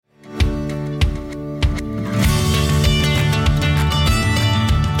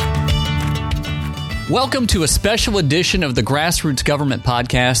Welcome to a special edition of the Grassroots Government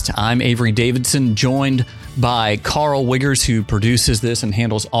Podcast. I'm Avery Davidson, joined by Carl Wiggers, who produces this and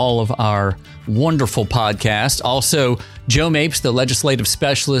handles all of our wonderful podcasts. Also, Joe Mapes, the legislative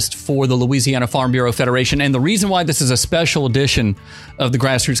specialist for the Louisiana Farm Bureau Federation. And the reason why this is a special edition of the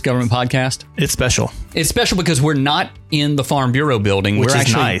Grassroots Government Podcast, it's special. It's special because we're not in the Farm Bureau building. Which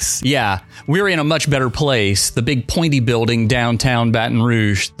is nice. Yeah, we're in a much better place, the big pointy building downtown Baton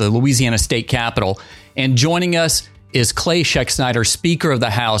Rouge, the Louisiana State Capitol. And joining us is Clay Schexnayder, Speaker of the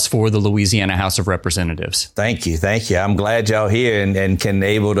House for the Louisiana House of Representatives. Thank you. I'm glad y'all here and can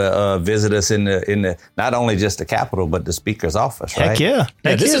able to visit us in the not only just the Capitol, but the Speaker's office, right? Heck yeah.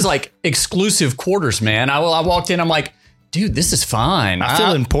 This is like exclusive quarters, man. I walked in, I'm like, dude, this is fine. I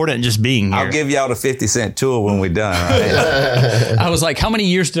feel important just being here. I'll give y'all the 50-cent tour when we're done. Right? I was like, how many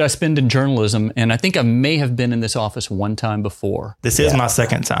years did I spend in journalism? And I think I may have been in this office one time before. This is my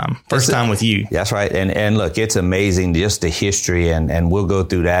second time. First time with you. That's right. And look, it's amazing, just the history, and we'll go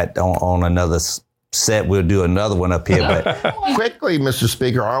through that on another set. We'll do another one up here. But quickly, Mr.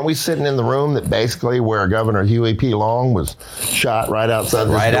 Speaker, aren't we sitting in the room that basically where Governor Huey P. Long was shot right outside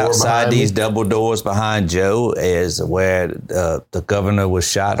this right door outside behind these me? double doors behind Joe is where the governor was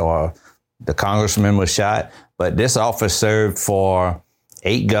shot, or the congressman was shot. But this office served for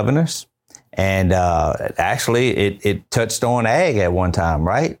 8 governors, and actually it touched on ag at one time,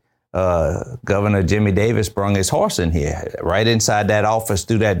 right? Governor Jimmy Davis brung his horse in here, right inside that office,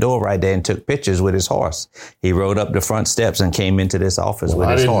 through that door right there, and took pictures with his horse. He rode up the front steps and came into this office with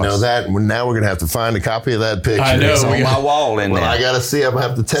his horse. I didn't know that. Now we're going to have to find a copy of that picture. I know. It's on my wall in there. I got to see. I'm going to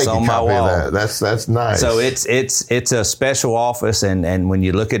have to take a copy of that. That's nice. So it's a special office, and when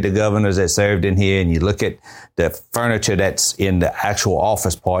you look at the governors that served in here, and you look at the furniture that's in the actual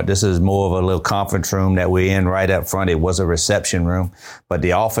office part, this is more of a little conference room that we're in right up front. It was a reception room, but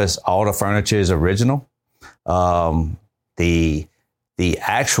the office, all the furniture is original. My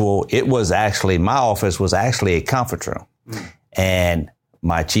office was actually a conference room, and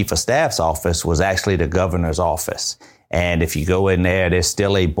my chief of staff's office was actually the governor's office. And if you go in there, there's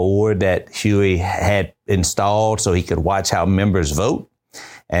still a board that Huey had installed so he could watch how members vote.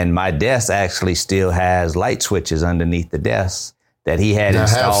 And my desk actually still has light switches underneath the desk that he had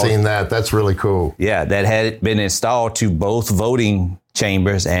installed. I have seen that. That's really cool. Yeah, that had been installed to both voting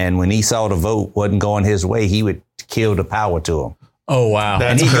chambers. And when he saw the vote wasn't going his way, he would kill the power to him. Oh, wow.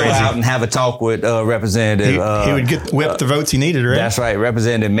 And he'd go out and have a talk with Representative. He would whip the votes he needed, right? That's right.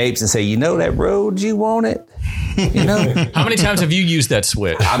 Representative Mapes, and say, you know that road you wanted? You know? How many times have you used that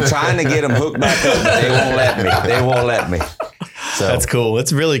switch? I'm trying to get them hooked back up, but they won't let me. So that's cool.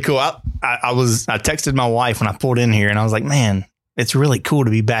 It's really cool. I texted my wife when I pulled in here, and I was like, man, it's really cool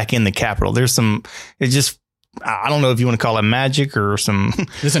to be back in the Capitol. I don't know if you want to call it magic or some.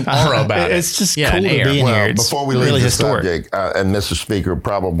 There's an aura about it. It's just cool to be in here. It's before we leave really the historic. subject, and Mr. Speaker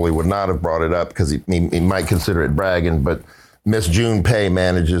probably would not have brought it up because he might consider it bragging, but Miss June Pay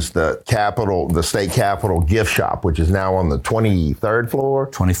manages the state Capitol gift shop, which is now on the 23rd floor?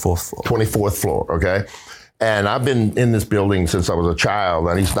 24th floor, okay? And I've been in this building since I was a child.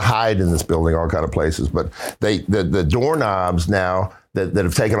 I used to hide in this building, all kind of places. But the doorknobs now that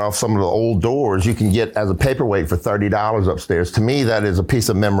have taken off some of the old doors, you can get as a paperweight for $30 upstairs. To me, that is a piece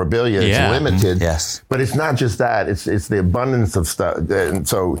of memorabilia. It's limited. Yes. But it's not just that. It's the abundance of stuff. And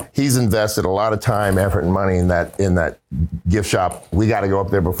so he's invested a lot of time, effort, and money in that gift shop. We got to go up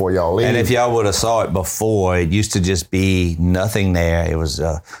there before y'all leave. And if y'all would have saw it before, it used to just be nothing there. It was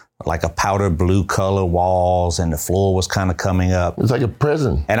like a powder blue color walls, and the floor was kind of coming up. It's like a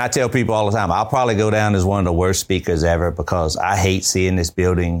prison. And I tell people all the time, I'll probably go down as one of the worst speakers ever because I hate seeing this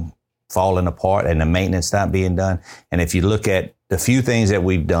building falling apart and the maintenance not being done. And if you look at the few things that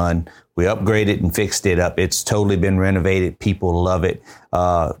we've done, we upgraded and fixed it up. It's totally been renovated. People love it.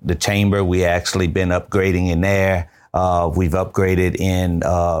 The chamber, we actually been upgrading in there. We've upgraded in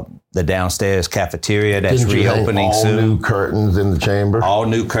the downstairs cafeteria that's reopening soon. All new curtains in the chamber? All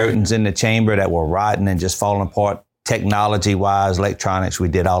new curtains in the chamber that were rotten and just falling apart. Technology-wise, electronics, we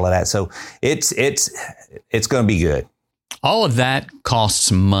did all of that. So it's going to be good. All of that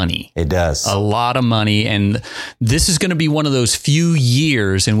costs money. It does. A lot of money. And this is going to be one of those few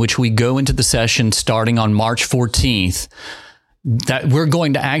years in which we go into the session starting on March 14th that we're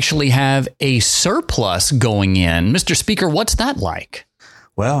going to actually have a surplus going in. Mr. Speaker, what's that like?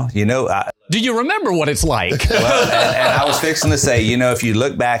 Well, do you remember what it's like? Well, and I was fixing to say, if you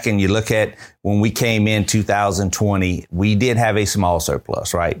look back and you look at when we came in 2020, we did have a small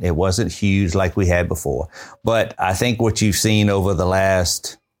surplus, right? It wasn't huge like we had before. But I think what you've seen over the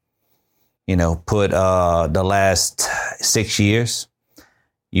last, the last 6 years,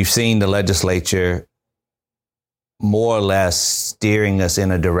 you've seen the legislature more or less steering us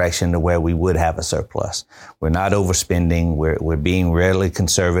in a direction to where we would have a surplus. We're not overspending. We're being really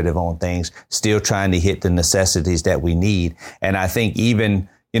conservative on things, still trying to hit the necessities that we need. And I think even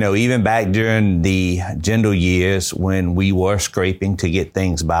back during the Jindal years when we were scraping to get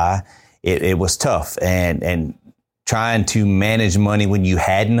things by, it was tough. And trying to manage money when you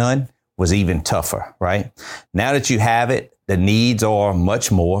had none was even tougher, right? Now that you have it, the needs are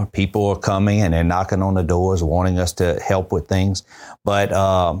much more. People are coming and they're knocking on the doors, wanting us to help with things. But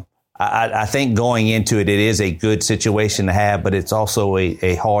I think going into it, it is a good situation to have, but it's also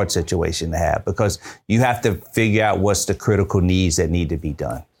a hard situation to have because you have to figure out what's the critical needs that need to be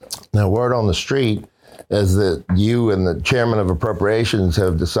done. Now, word on the street is that you and the chairman of appropriations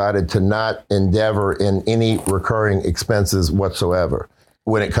have decided to not endeavor in any recurring expenses whatsoever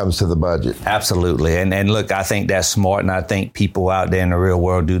when it comes to the budget. Absolutely. And look, I think that's smart. And I think people out there in the real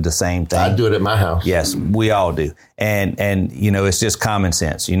world do the same thing. I do it at my house. Yes, we all do. And it's just common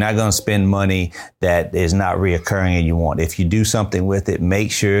sense. You're not going to spend money that is not reoccurring and you want. If you do something with it,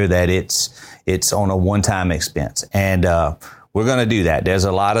 make sure that it's on a one-time expense. And we're going to do that. There's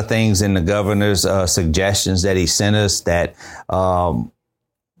a lot of things in the governor's suggestions that he sent us that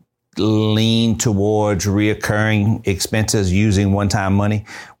lean towards reoccurring expenses using one-time money.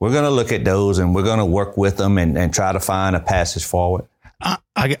 We're going to look at those and we're going to work with them and try to find a passage forward.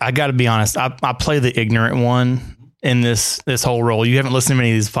 I got to be honest. I play the ignorant one in this whole role. You haven't listened to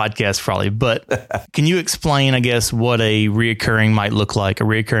many of these podcasts probably, but can you explain, I guess, what a reoccurring might look like, a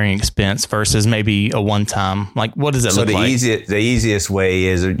reoccurring expense versus maybe a one-time? Like, what does that look like? The easiest way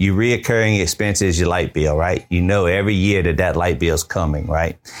is your reoccurring expense is your light bill, right? You know every year that light bill is coming,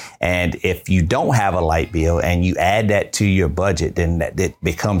 right? And if you don't have a light bill and you add that to your budget, then it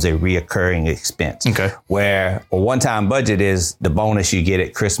becomes a reoccurring expense. Okay. Where a one-time budget is the bonus you get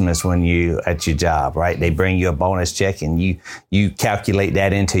at Christmas when you at your job, right? They bring you a bonus check and you calculate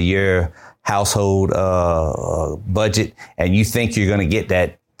that into your household budget and you think you're going to get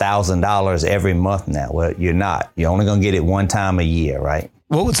that $1,000 every month now. Well, you're not. You're only going to get it one time a year, right?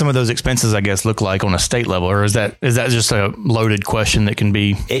 What would some of those expenses, I guess, look like on a state level? Or is that just a loaded question that can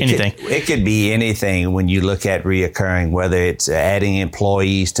be anything? It could be anything when you look at reoccurring, whether it's adding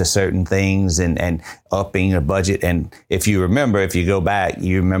employees to certain things and upping a budget. And if you go back,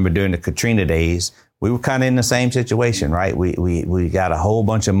 you remember during the Katrina days, we were kind of in the same situation, right? We got a whole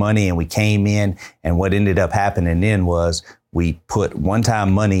bunch of money and we came in, and what ended up happening then was we put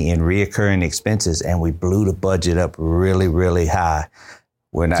one-time money in reoccurring expenses and we blew the budget up really, really high.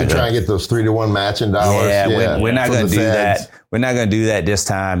 We're not try and get those 3-to-1 matching dollars. We're not going to do that. We're not going to do that this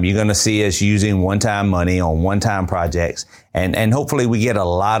time. You're going to see us using one-time money on one-time projects, and hopefully we get a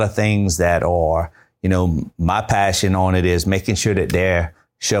lot of things that are, my passion on it is making sure that they're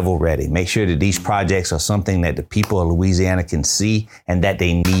shovel ready. Make sure that these projects are something that the people of Louisiana can see and that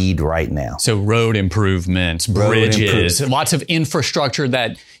they need right now. So road improvements, bridges, lots of infrastructure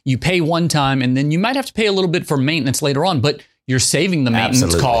that you pay one time and then you might have to pay a little bit for maintenance later on, but you're saving the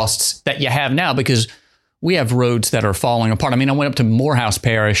maintenance costs that you have now because we have roads that are falling apart. I mean, I went up to Morehouse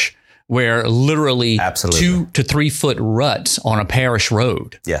Parish where literally 2 to 3 foot ruts on a parish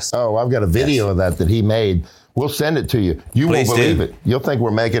road. Yes. Oh, I've got a video of that he made. We'll send it to you. You won't believe it. You'll think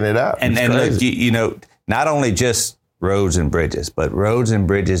we're making it up. And look, not only just roads and bridges, but roads and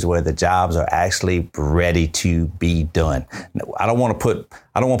bridges where the jobs are actually ready to be done. I don't want to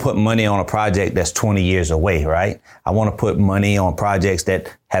put money on a project that's 20 years away, right? I want to put money on projects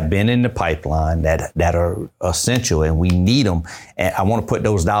that have been in the pipeline that are essential and we need them. And I want to put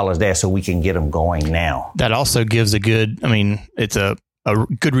those dollars there so we can get them going now. That also gives it's a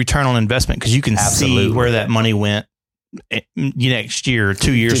good return on investment because you can see where that money went next year or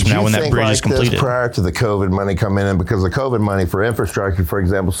 2 years from now when that bridge is completed. Prior to the COVID money coming in, because the COVID money for infrastructure, for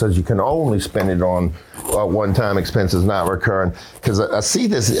example, says you can only spend it on one-time expenses, not recurring. Because I see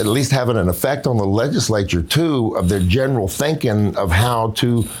this at least having an effect on the legislature too, of their general thinking of how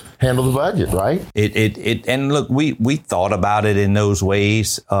to handle the budget, right? And look, we thought about it in those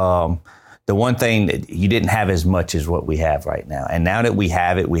ways. The one thing that you didn't have as much as what we have right now. And now that we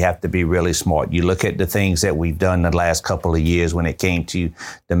have it, we have to be really smart. You look at the things that we've done the last couple of years when it came to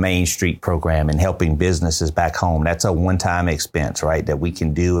the Main Street program and helping businesses back home. That's a one-time expense, right, that we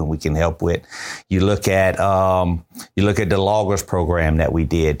can do and we can help with. You look at the loggers program that we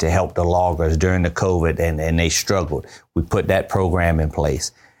did to help the loggers during the COVID and they struggled. We put that program in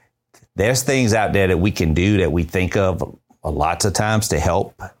place. There's things out there that we can do that we think of lots of times to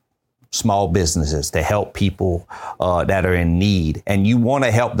help small businesses, to help people that are in need. And you want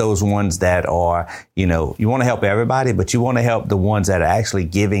to help those ones that are, you want to help everybody, but you want to help the ones that are actually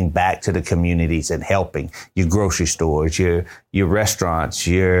giving back to the communities and helping your grocery stores, your restaurants,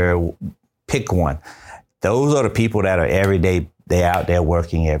 your pick one. Those are the people that are every day. They're out there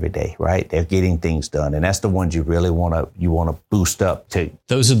working every day, right? They're getting things done. And that's the ones you really want to boost up to.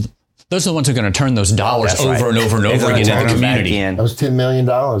 Those are the ones who are going to turn those dollars That's over right. and over and They're over gonna again in turn the them back community. in. That was $10 million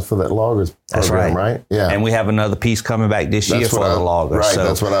for that loggers That's program, right? Yeah. And we have another piece coming back this year for the loggers. Right. So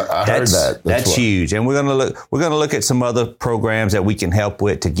that's what I heard that. That's huge. And we're gonna look at some other programs that we can help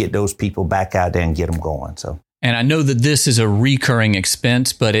with to get those people back out there and get them going. So. And I know that this is a recurring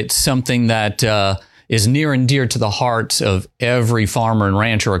expense, but it's something that is near and dear to the hearts of every farmer and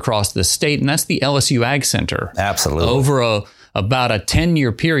rancher across the state, and that's the LSU Ag Center. Absolutely. Over about a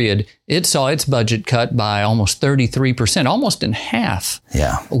 10-year period, it saw its budget cut by almost 33%, almost in half.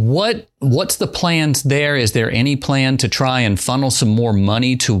 Yeah. What's the plans there? Is there any plan to try and funnel some more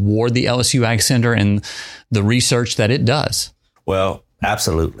money toward the LSU Ag Center and the research that it does? Well,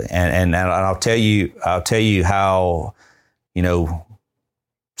 absolutely. And I'll tell you how,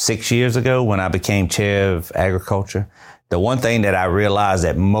 6 years ago when I became chair of agriculture, the one thing that I realized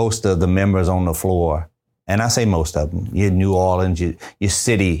that most of the members on the floor, and I say most of them, your New Orleans, your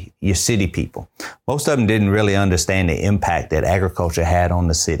city people, most of them didn't really understand the impact that agriculture had on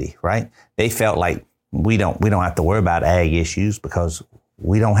the city, right? They felt like we don't have to worry about ag issues because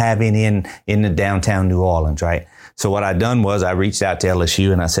we don't have any in the downtown New Orleans, right? So what I done was I reached out to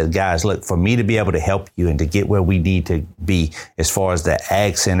LSU and I said, guys, look, for me to be able to help you and to get where we need to be as far as the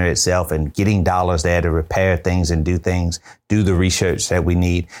Ag Center itself and getting dollars there to repair things and do the research that we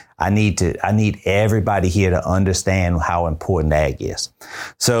need, I need everybody here to understand how important ag is.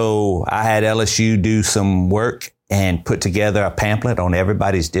 So I had LSU do some work and put together a pamphlet on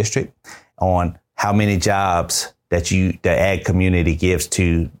everybody's district on how many jobs that the ag community gives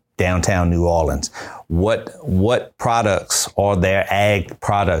to downtown New Orleans. What products are their ag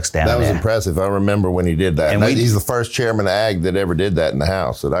products down there? That was impressive. I remember when he did that. And he's the first chairman of ag that ever did that in the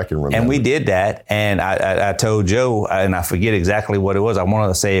House that I can remember. And we did that. And I told Joe, and I forget exactly what it was. I want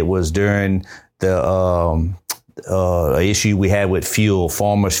to say it was during the issue we had with fuel,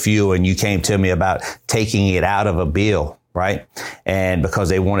 farmers' fuel, and you came to me about taking it out of a bill. Right. And because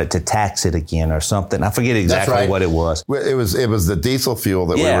they wanted to tax it again or something. I forget exactly what it was. It was the diesel fuel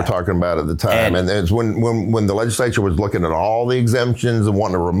that we were talking about at the time. And it's when the legislature was looking at all the exemptions and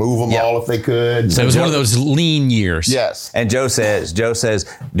wanting to remove them all if they could. So it was one of those lean years. Yes. And Joe says,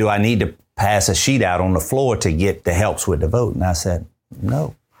 do I need to pass a sheet out on the floor to get the helps with the vote? And I said,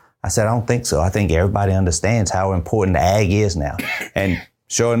 no. I said, I don't think so. I think everybody understands how important ag is now. And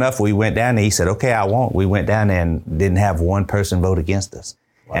sure enough, we went down there. He said, okay, I won't. We went down there and didn't have one person vote against us.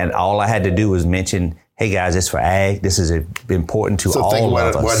 Wow. And all I had to do was mention, hey, guys, it's for ag. This is important to all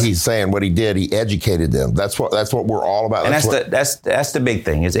of us. What he's saying, what he did, he educated them. That's what we're all about. And that's the big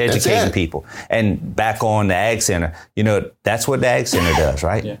thing, is educating people. And back on the Ag Center, that's what the Ag Center does,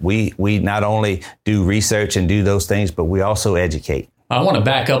 right? Yeah. We not only do research and do those things, but we also educate. I want to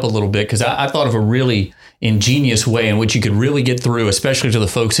back up a little bit because I thought of a really ingenious way in which you could really get through, especially to the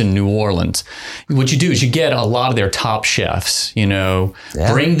folks in New Orleans. What you do is you get a lot of their top chefs,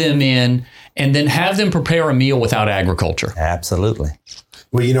 bring them in and then have them prepare a meal without agriculture. Absolutely.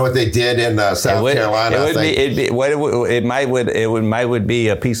 Well, you know what they did in South Carolina? It might be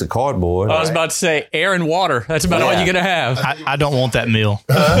a piece of cardboard. I was about to say air and water. That's about all you're going to have. I don't want that meal.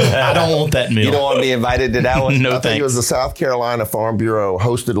 I don't want that meal. You don't want to be invited to that one? No, I think it was the South Carolina Farm Bureau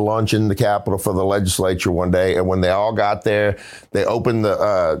hosted a lunch in the Capitol for the legislature one day. And when they all got there, they opened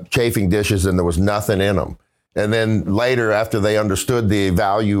the chafing dishes and there was nothing in them. And then later, after they understood the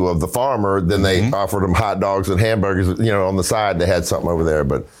value of the farmer, then they offered them hot dogs and hamburgers, on the side. They had something over there.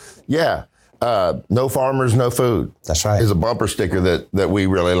 But yeah, no farmers, no food. That's right. Is a bumper sticker that we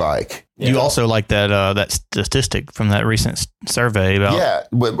really like. You also like that statistic from that recent survey about. Yeah,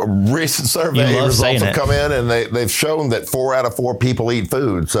 with a recent survey results have come in, and they've shown that 4 out of 4 people eat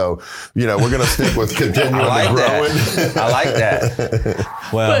food. So, we're going to stick with continuing to grow it. I like that.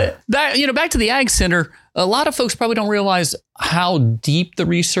 Well, but back to the Ag Center, a lot of folks probably don't realize how deep the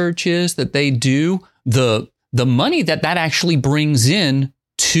research is that they do. The money that actually brings in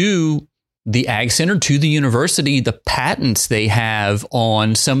to the Ag Center, to the university, the patents they have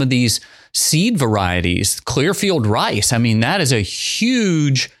on some of these seed varieties, Clearfield rice. I mean, that is a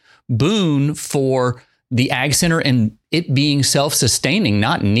huge boon for the Ag Center and it being self-sustaining,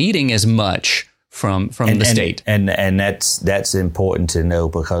 not needing as much from the state. And that's important to know,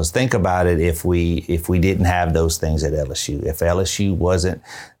 because think about it, if we didn't have those things at LSU, if LSU wasn't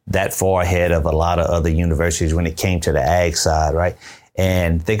that far ahead of a lot of other universities when it came to the ag side, right?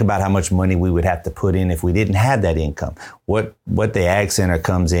 And think about how much money we would have to put in if we didn't have that income. What the Ag Center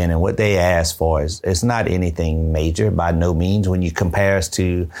comes in and what they ask for is it's not anything major by no means. When you compare us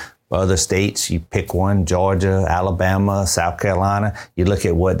to other states, you pick one, Georgia, Alabama, South Carolina, you look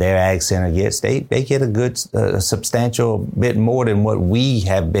at what their Ag Center gets, they get a good, substantial bit more than what we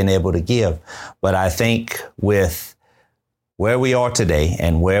have been able to give. But I think with where we are today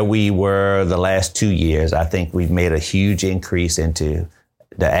and where we were the last 2 years, I think we've made a huge increase into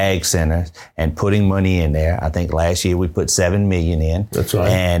the ag centers and putting money in there. I think last year we put $7 million in. That's right.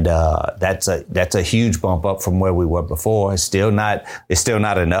 And that's a huge bump up from where we were before. It's still not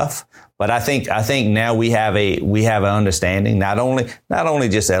enough. But I think now we have an understanding, not only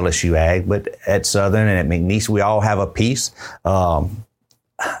just LSU Ag, but at Southern and at McNeese, we all have a piece.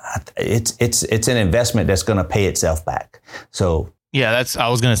 It's an investment that's going to pay itself back. So yeah, I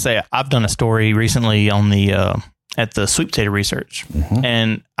was going to say, I've done a story recently on the at the sweet potato research,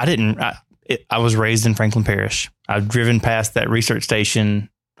 and I was raised in Franklin Parish. I've driven past that research station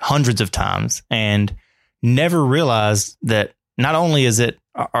hundreds of times and never realized that not only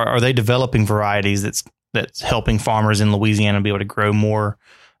are they developing varieties that's helping farmers in Louisiana be able to grow more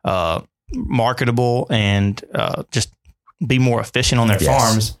marketable and just be more efficient on their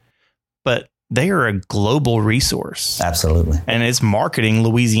farms, but they are a global resource. Absolutely. And it's marketing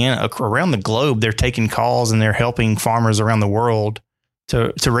Louisiana around the globe. They're taking calls and they're helping farmers around the world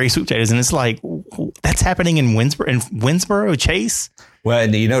to raise sweet potatoes. And it's like, that's happening in Winsboro, Chase. Well,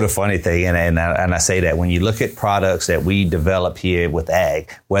 and you know, the funny thing, and I say that when you look at products that we develop here with ag,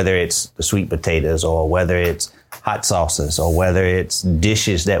 whether it's the sweet potatoes or whether it's hot sauces or whether it's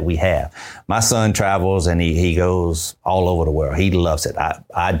dishes that we have. My son travels and he goes all over the world. He loves it.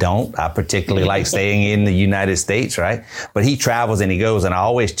 I don't. I particularly like staying in the United States, right? But he travels and he goes, and I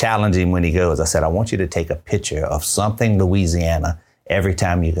always challenge him when he goes. I said, I want you to take a picture of something Louisiana every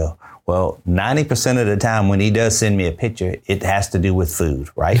time you go. Well, 90% of the time when he does send me a picture, it has to do with food,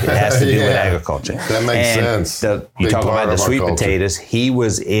 right? It has to do with agriculture. That makes sense. You talk about the sweet potatoes. He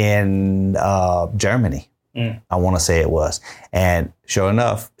was in Germany. I want to say it was. And sure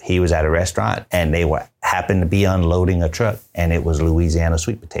enough, he was at a restaurant and they happened to be unloading a truck and it was Louisiana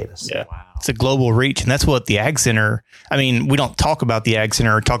sweet potatoes. Yeah. Wow. It's a global reach. And that's what the Ag Center, I mean, we don't talk about the Ag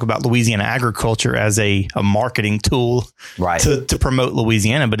Center or talk about Louisiana agriculture as a marketing tool to promote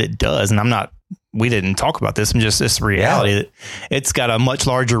Louisiana, but it does. And we didn't talk about this. It's reality that it's got a much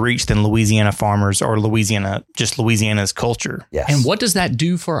larger reach than Louisiana farmers or Louisiana's culture. Yes. And what does that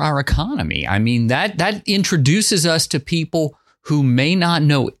do for our economy? I mean, that introduces us to people who may not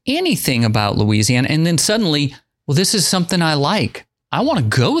know anything about Louisiana. And then suddenly, well, this is something I like. I want to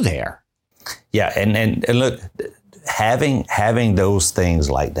go there. Yeah. And look, having those things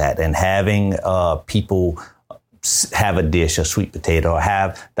like that and having people have a dish, a sweet potato, or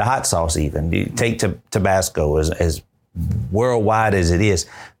have the hot sauce even. You take Tabasco as worldwide as it is.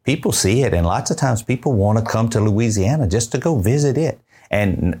 People see it, and lots of times people want to come to Louisiana just to go visit it.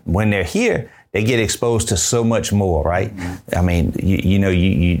 And when they're here, they get exposed to so much more, right? Mm-hmm. I mean,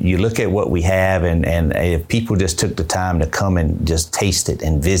 you look at what we have, and if people just took the time to come and just taste it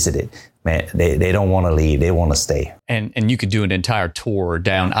and visit it, man, they don't want to leave. They want to stay. And you could do an entire tour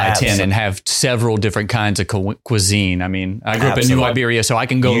down I-10 and have several different kinds of cuisine. I mean, I grew up in New Iberia, so I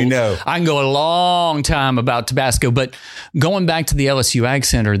can go a long time about Tabasco. But going back to the LSU Ag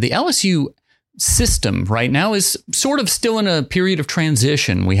Center, the LSU system right now is sort of still in a period of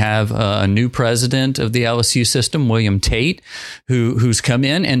transition. We have a new president of the LSU system, William Tate, who's come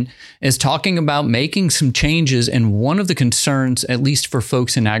in and is talking about making some changes. And one of the concerns, at least for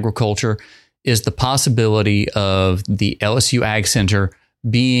folks in agriculture, is the possibility of the LSU Ag Center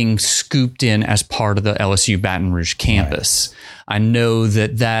being scooped in as part of the LSU Baton Rouge campus. Right. I know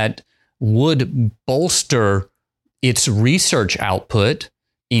that would bolster its research output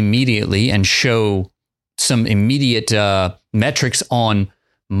immediately and show some immediate metrics on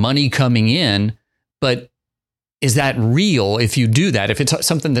money coming in. But is that real if you do that? If it's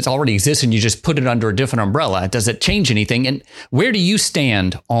something that's already exists and you just put it under a different umbrella, does it change anything? And where do you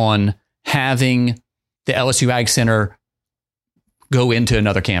stand on having the LSU Ag Center go into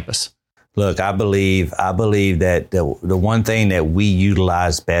another campus? Look, I believe that the one thing that we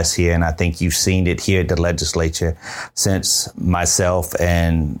utilize best here, and I think you've seen it here at the legislature since myself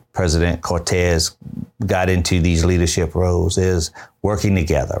and President Cortez got into these leadership roles, is working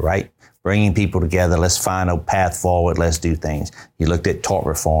together, right? bringing people together. Let's find a path forward. Let's do things. You looked at tort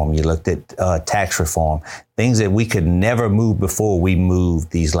reform. You looked at tax reform, things that we could never move before we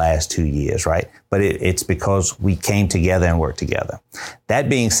moved these last 2 years, right? But it's because we came together and worked together. That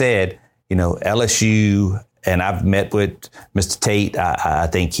being said, LSU, and I've met with Mr. Tate. I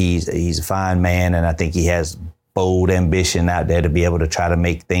think he's a fine man, and I think he has bold ambition out there to be able to try to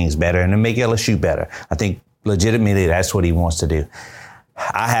make things better and to make LSU better. I think legitimately that's what he wants to do.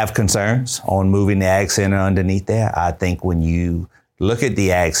 I have concerns on moving the Ag Center underneath there. I think when you look at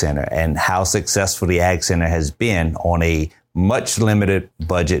the Ag Center and how successful the Ag Center has been on a much limited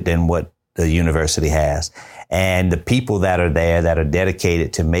budget than what the university has, and the people that are there that are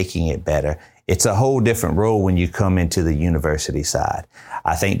dedicated to making it better, it's a whole different role when you come into the university side.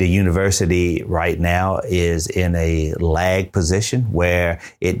 I think the university right now is in a lag position where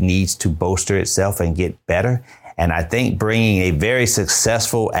it needs to bolster itself and get better. And I think bringing a very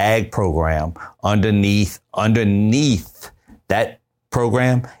successful ag program underneath that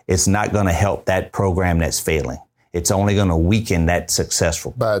program, it's not going to help that program that's failing. It's only going to weaken that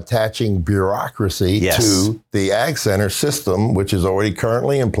successful. By attaching bureaucracy to the Ag Center system, which is already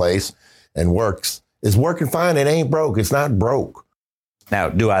currently in place and is working fine. It ain't broke. It's not broke. Now,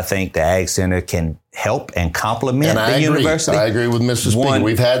 do I think the Ag Center can help and complement the university? I agree with Mr. Speaker.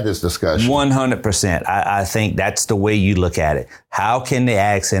 We've had this discussion. 100%. I think that's the way you look at it. How can the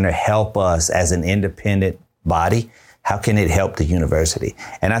Ag Center help us as an independent body? How can it help the university?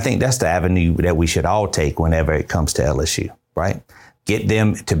 And I think that's the avenue that we should all take whenever it comes to LSU, right? Get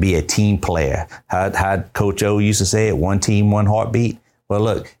them to be a team player. How Coach O used to say it, one team, one heartbeat. Well,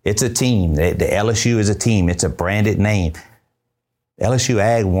 look, it's a team. The LSU is a team. It's a branded name. LSU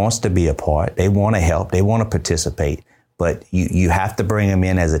Ag wants to be a part. They want to help. They want to participate. But you have to bring them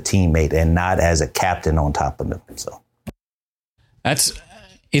in as a teammate and not as a captain on top of them. So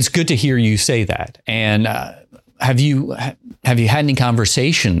it's good to hear you say that. And have you had any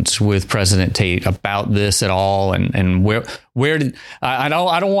conversations with President Tate about this at all? And where did I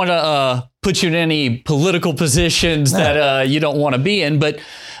don't want to put you in any political positions that you don't want to be in, but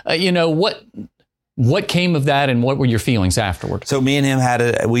what came of that, and what were your feelings afterward? So me and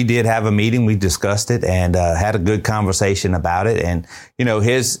him we did have a meeting. We discussed it and had a good conversation about it. And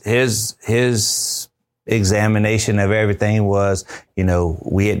his examination of everything was,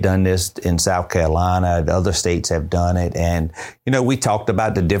 we had done this in South Carolina. Other states have done it, and we talked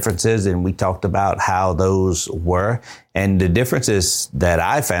about the differences, and we talked about how those were. And the differences that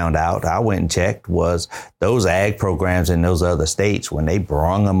I found out, I went and checked, was those ag programs in those other states, when they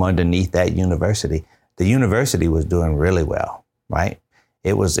brung them underneath that university, the university was doing really well, right?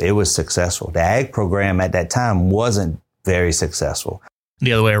 It was successful. The ag program at that time wasn't very successful.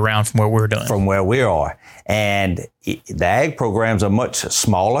 The other way around from where we're doing. From where we are. And the ag programs are much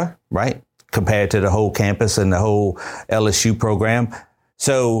smaller, right, compared to the whole campus and the whole LSU program.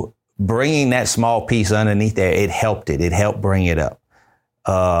 So bringing that small piece underneath there, it helped it. It helped bring it up.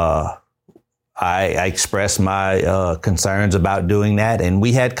 I expressed my concerns about doing that, and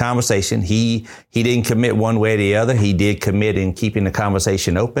we had conversation. He didn't commit one way or the other. He did commit in keeping the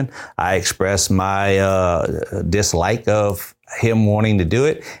conversation open. I expressed my dislike of him wanting to do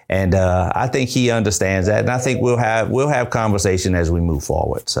it, and I think he understands that. And I think we'll have conversation as we move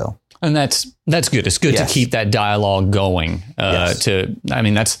forward. So, and that's good. It's good to keep that dialogue going.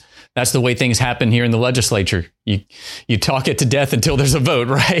 That's the way things happen here in the legislature. You talk it to death until there's a vote,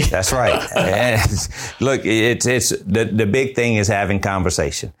 right? That's right. And look, it's the big thing is having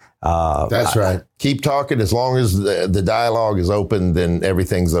conversation. That's right. Keep talking. As long as the dialogue is open, then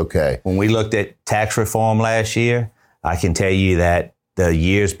everything's okay. When we looked at tax reform last year, I can tell you that the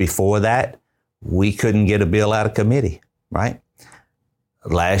years before that, we couldn't get a bill out of committee, right?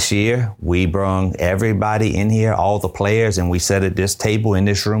 Last year, we brung everybody in here, all the players, and we sat at this table in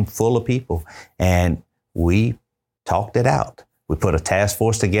this room full of people, and we talked it out. We put a task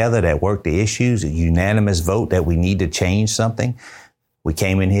force together that worked the issues, a unanimous vote that we need to change something. We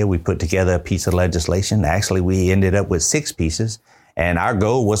came in here, we put together a piece of legislation. Actually, we ended up with 6 pieces, and our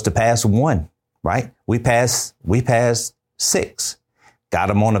goal was to pass 1, right? We passed 6, got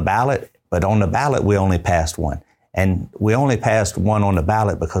them on the ballot, but on the ballot, we only passed 1. And we only passed 1 on the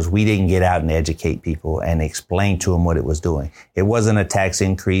ballot because we didn't get out and educate people and explain to them what it was doing. It wasn't a tax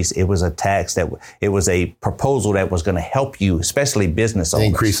increase. It was a it was a proposal that was going to help you, especially business owners.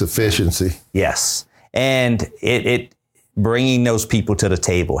 Increase efficiency. Yes. And it bringing those people to the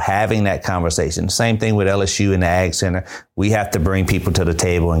table, having that conversation. Same thing with LSU and the Ag Center. We have to bring people to the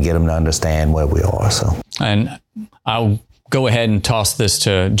table and get them to understand where we are. So, and I'll go ahead and toss this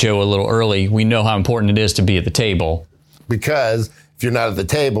to Joe a little early. We know how important it is to be at the table. Because If you're not at the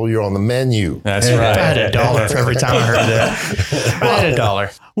table, you're on the menu. That's right. I had $1 for every time I heard that. I had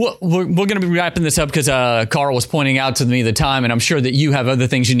 $1. Well, we're going to be wrapping this up because Carl was pointing out to me the time, and I'm sure that you have other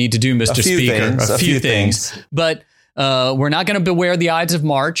things you need to do, Mr. Speaker. A few things. But we're not going to beware the Ides of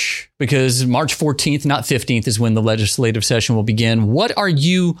March because March 14th, not 15th, is when the legislative session will begin. What are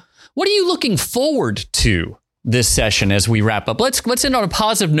you looking forward to this session as we wrap up? Let's end on a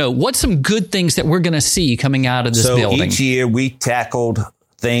positive note. What's some good things that we're going to see coming out of this building? Each year we tackled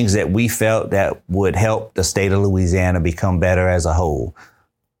things that we felt that would help the state of Louisiana become better as a whole.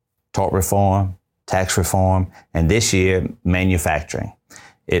 Tort reform, tax reform, and this year, manufacturing.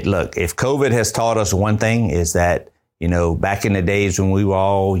 Look, if COVID has taught us one thing, is that, back in the days when we were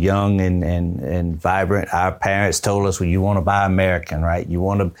all young and vibrant, our parents told us, well, you want to buy American, right? You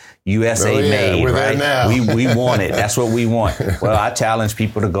want to USA made, we're right? there now. We want it. That's what we want. Well, I challenge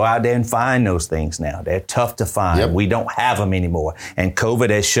people to go out there and find those things now. They're tough to find. Yep. We don't have them anymore. And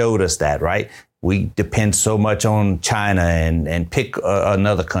COVID has showed us that, right? We depend so much on China and pick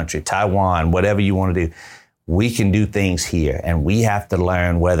another country, Taiwan, whatever you want to do. We can do things here, and we have to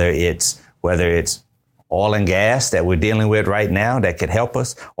learn whether it's oil and gas that we're dealing with right now that could help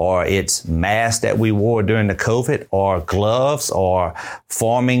us, or it's masks that we wore during the COVID, or gloves, or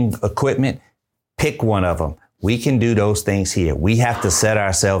farming equipment. Pick one of them. We can do those things here. We have to set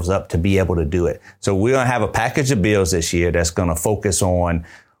ourselves up to be able to do it. So we're going to have a package of bills this year that's going to focus on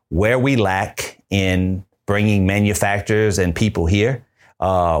where we lack in bringing manufacturers and people here,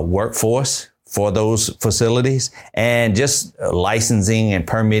 workforce for those facilities, and just licensing and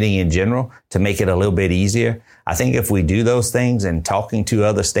permitting in general to make it a little bit easier. I think if we do those things and talking to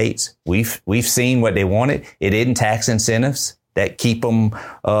other states, we've seen what they wanted. It isn't tax incentives that keep them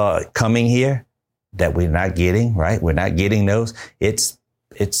coming here that we're not getting, right? We're not getting those. It's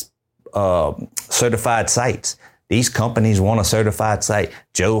certified sites. These companies want a certified site.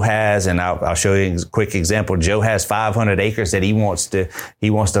 Joe has, and I'll show you a quick example. Joe has 500 acres that he wants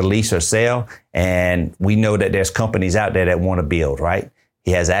to lease or sell. And we know that there's companies out there that want to build, right?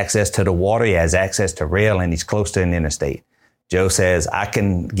 He has access to the water. He has access to rail, and he's close to an interstate. Joe says, I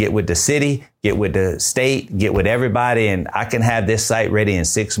can get with the city, get with the state, get with everybody, and I can have this site ready in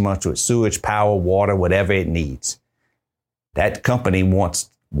 6 months with sewage, power, water, whatever it needs. That company wants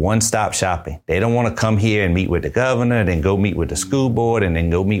one-stop shopping. They don't want to come here and meet with the governor, then go meet with the school board, and then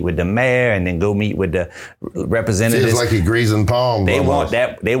go meet with the mayor, and then go meet with the representatives. Feels like he greasing palms. They want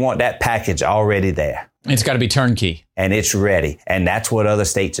that package already there. It's got to be turnkey. And it's ready. And that's what other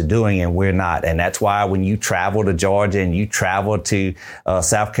states are doing, and we're not. And that's why when you travel to Georgia and you travel to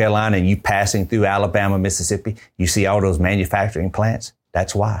South Carolina and you passing through Alabama, Mississippi, you see all those manufacturing plants.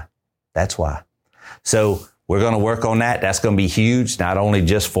 That's why. So we're going to work on that. That's going to be huge, not only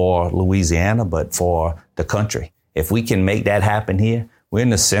just for Louisiana, but for the country. If we can make that happen here, we're in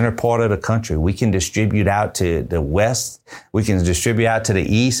the center part of the country. We can distribute out to the west. We can distribute out to the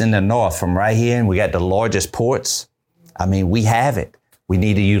east and the north from right here. And we got the largest ports. I mean, we have it. We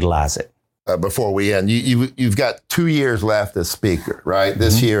need to utilize it. Before we end, you've got 2 years left as speaker, right?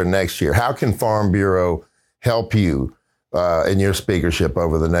 This year and next year. How can Farm Bureau help you in your speakership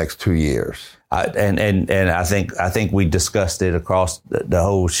over the next 2 years? And I think we discussed it across the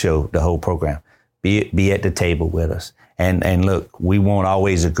whole show, the whole program. Be at the table with us. And look, we won't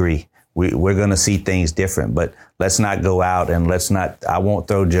always agree. We're going to see things different, but let's not go out and I won't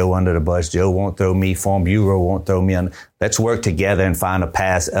throw Joe under the bus. Joe won't throw me. Farm Bureau won't throw me under. Let's work together and find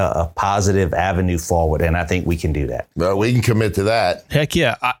a positive avenue forward. And I think we can do that. Well, we can commit to that. Heck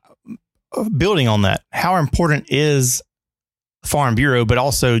yeah. Building on that, how important is Farm Bureau, but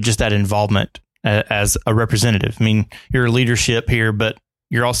also just that involvement as a representative? I mean, you're a leadership here, but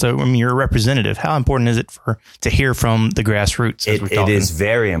you're also, you're a representative. How important is it to hear from the grassroots? It is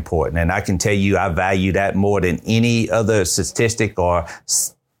very important. And I can tell you, I value that more than any other statistic or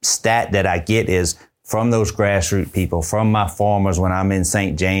stat that I get is from those grassroots people, from my farmers when I'm in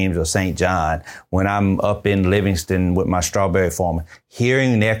St. James or St. John, when I'm up in Livingston with my strawberry farmer,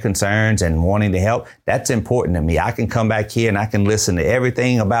 hearing their concerns and wanting to help, that's important to me. I can come back here and I can listen to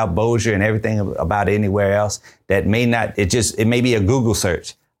everything about Bossier and everything about anywhere else that may not, it may be a Google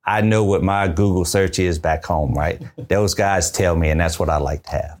search. I know what my Google search is back home, right? Those guys tell me, and that's what I like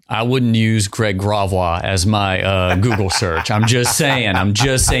to have. I wouldn't use Greg Gravois as my Google search. I'm just saying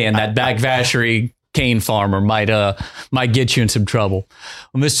that back Vacherie cane farmer might get you in some trouble.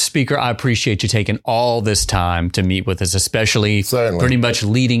 Well, Mr. Speaker, I appreciate you taking all this time to meet with us, especially pretty much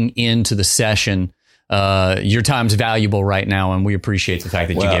leading into the session. Your time's valuable right now, and we appreciate the fact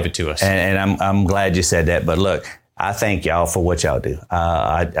that you gave it to us. And I'm glad you said that. But look, I thank y'all for what y'all do.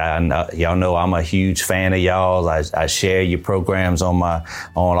 Y'all know I'm a huge fan of y'all. I share your programs on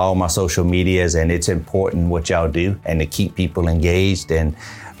all my social medias, and it's important what y'all do and to keep people engaged. And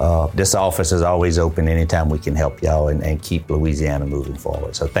this office is always open anytime we can help y'all and keep Louisiana moving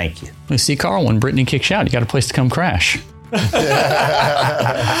forward. So thank you. You see, Carl, when Brittany kicks you out, you got a place to come crash.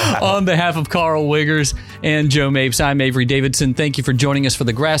 On behalf of Carl Wiggers and Joe Mapes, I'm Avery Davidson. Thank you for joining us for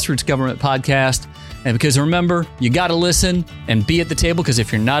the Grassroots Government Podcast. And because remember, you got to listen and be at the table, because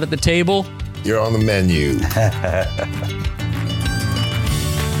if you're not at the table, you're on the menu.